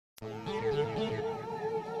Hi,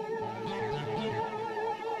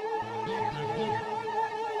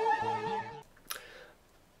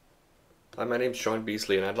 my name is Sean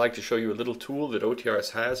Beasley, and I'd like to show you a little tool that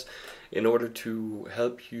OTRS has in order to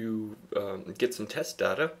help you get some test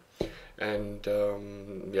data, and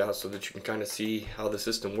yeah, so that you can kind of see how the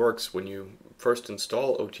system works. When you first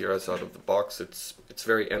install OTRS out of the box, it's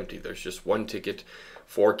very empty. There's just one ticket,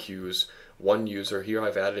 4 queues, one user. Here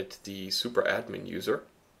I've added the super admin user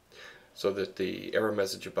so that the error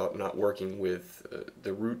message about not working with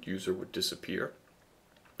the root user would disappear.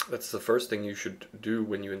 That's the first thing you should do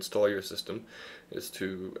when you install your system, is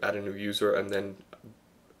to add a new user, and then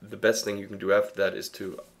the best thing you can do after that is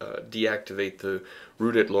to deactivate the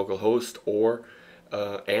rooted localhost, or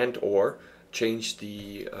change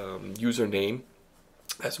the username,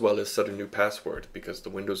 as well as set a new password, because the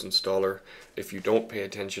Windows installer, if you don't pay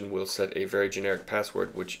attention, will set a very generic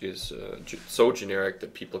password, which is so generic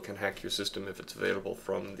that people can hack your system if it's available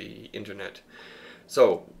from the internet.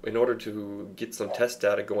 So, in order to get some test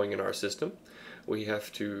data going in our system, we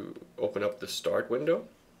have to open up the Start window,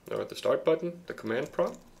 or the Start button, the command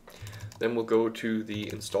prompt. Then we'll go to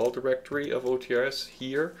the install directory of OTRS.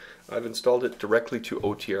 Here, I've installed it directly to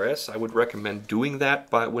OTRS. I would recommend doing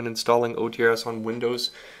that when installing OTRS on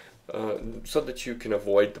Windows, so that you can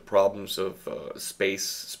avoid the problems of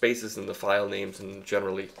spaces in the file names, and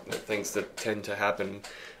generally things that tend to happen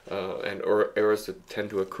or errors that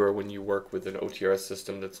tend to occur when you work with an OTRS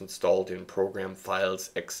system that's installed in program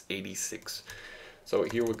files x86. So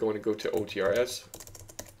here we're going to go to OTRS,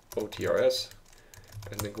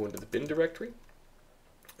 and then go into the bin directory.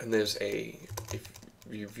 And there's if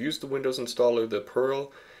you've used the Windows installer, the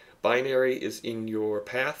Perl binary is in your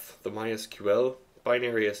path. The MySQL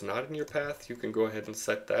binary is not in your path. You can go ahead and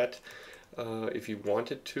set that if you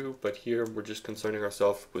wanted to, but here we're just concerning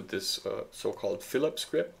ourselves with this so-called fill-up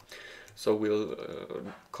script. So we'll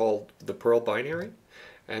call the Perl binary,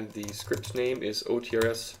 and the script's name is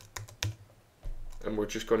OTRS, and we're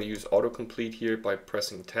just going to use autocomplete here by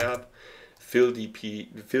pressing tab,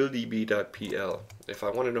 FillDB.pl. If I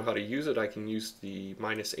want to know how to use it, I can use the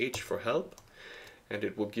 -H for help, and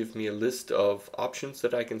it will give me a list of options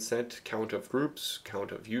that I can set: count of groups,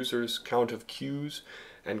 count of users, count of queues,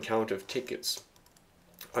 and count of tickets.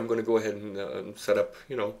 I'm going to go ahead and set up,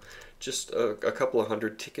 just a couple of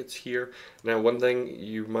hundred tickets here. Now, one thing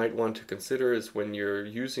you might want to consider is when you're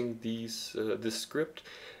using this script,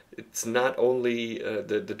 it's not only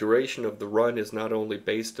the duration of the run is not only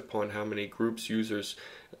based upon how many groups, users,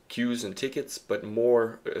 queues, and tickets, but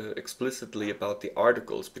more explicitly about the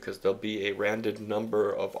articles, because there'll be a random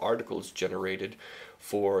number of articles generated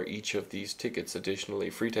for each of these tickets. Additionally,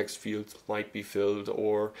 free text fields might be filled,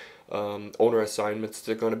 or owner assignments,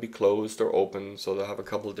 they're going to be closed or open, so they'll have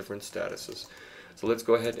a couple of different statuses. So let's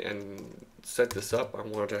go ahead and set this up. I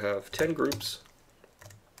want to have 10 groups.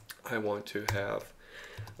 I want to have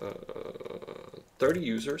 30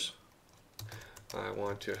 users. I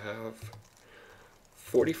want to have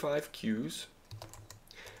 45 queues,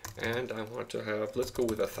 and I want to have, let's go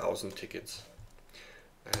with 1,000 tickets,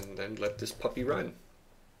 and then let this puppy run.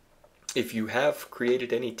 If you have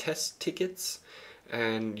created any test tickets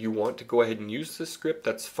and you want to go ahead and use this script,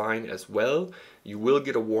 that's fine as well. You will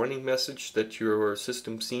get a warning message that your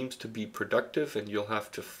system seems to be productive, and you'll have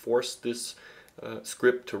to force this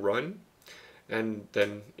script to run, and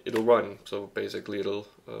then it'll run. So basically it'll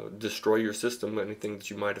destroy your system, anything that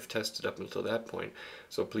you might have tested up until that point.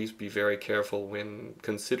 So please be very careful when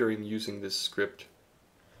considering using this script.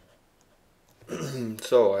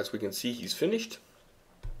 So as we can see, he's finished.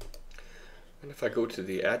 And if I go to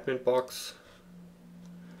the admin box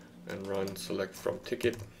and run select from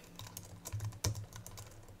ticket,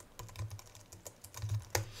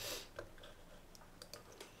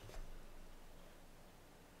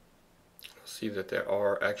 see that there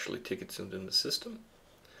are actually tickets in the system.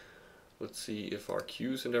 Let's see if our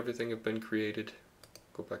queues and everything have been created.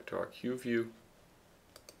 Go back to our queue view.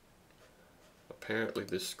 Apparently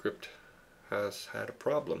this script has had a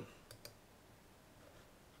problem.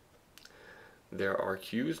 There are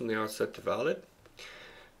queues and they are set to valid.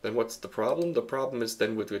 Then what's the problem? The problem is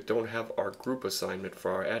then we don't have our group assignment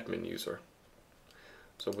for our admin user.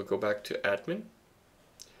 So we'll go back to admin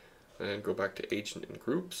and go back to agent and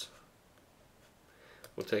groups.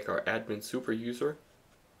 We'll take our admin super user,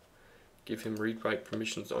 give him read-write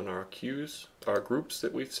permissions on our queues, our groups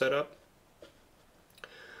that we've set up.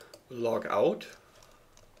 We'll log out.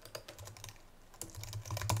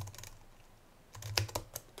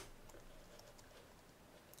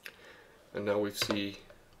 And now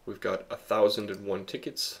we've got 1,001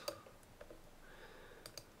 tickets.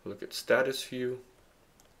 Look at status view.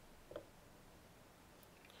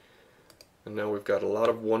 And now we've got a lot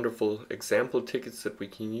of wonderful example tickets that we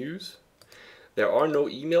can use. There are no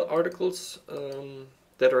email articles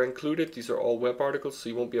that are included. These are all web articles, so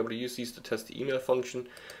you won't be able to use these to test the email function.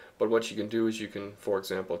 But what you can do is you can, for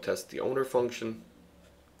example, test the owner function.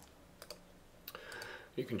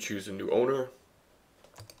 You can choose a new owner.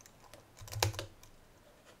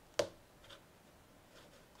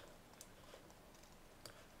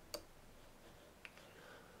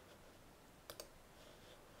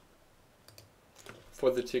 For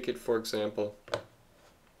the ticket, for example,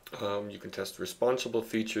 you can test responsible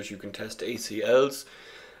features, you can test ACLs,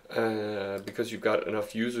 because you've got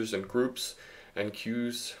enough users and groups and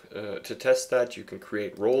queues to test that. You can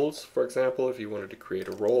create roles, for example. If you wanted to create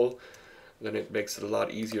a role, then it makes it a lot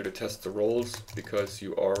easier to test the roles because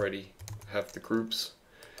you already have the groups.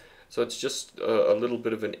 So it's just a little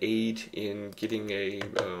bit of an aid in getting a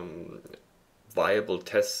viable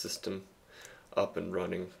test system up and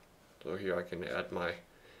running. So here I can add my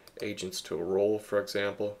agents to a role, for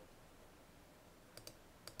example.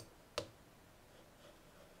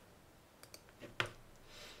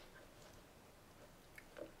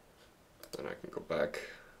 Then I can go back,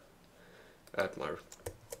 add my,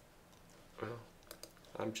 well,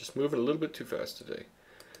 I'm just moving a little bit too fast today.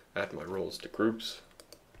 Add my roles to groups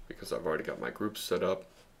because I've already got my groups set up.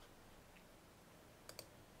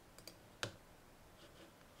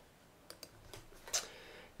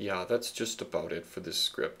 Yeah, that's just about it for this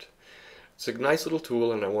script. It's a nice little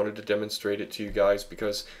tool, and I wanted to demonstrate it to you guys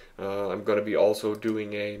because I'm going to be also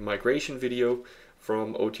doing a migration video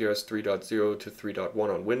from OTRS 3.0 to 3.1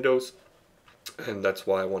 on Windows, and that's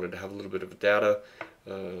why I wanted to have a little bit of data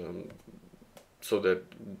so that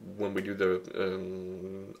when we do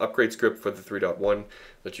the upgrade script for the 3.1,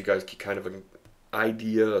 that you guys get kind of an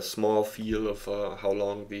idea, a small feel of how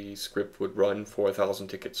long the script would run for 1,000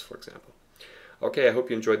 tickets, for example. Okay, I hope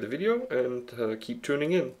you enjoyed the video, and keep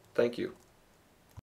tuning in. Thank you.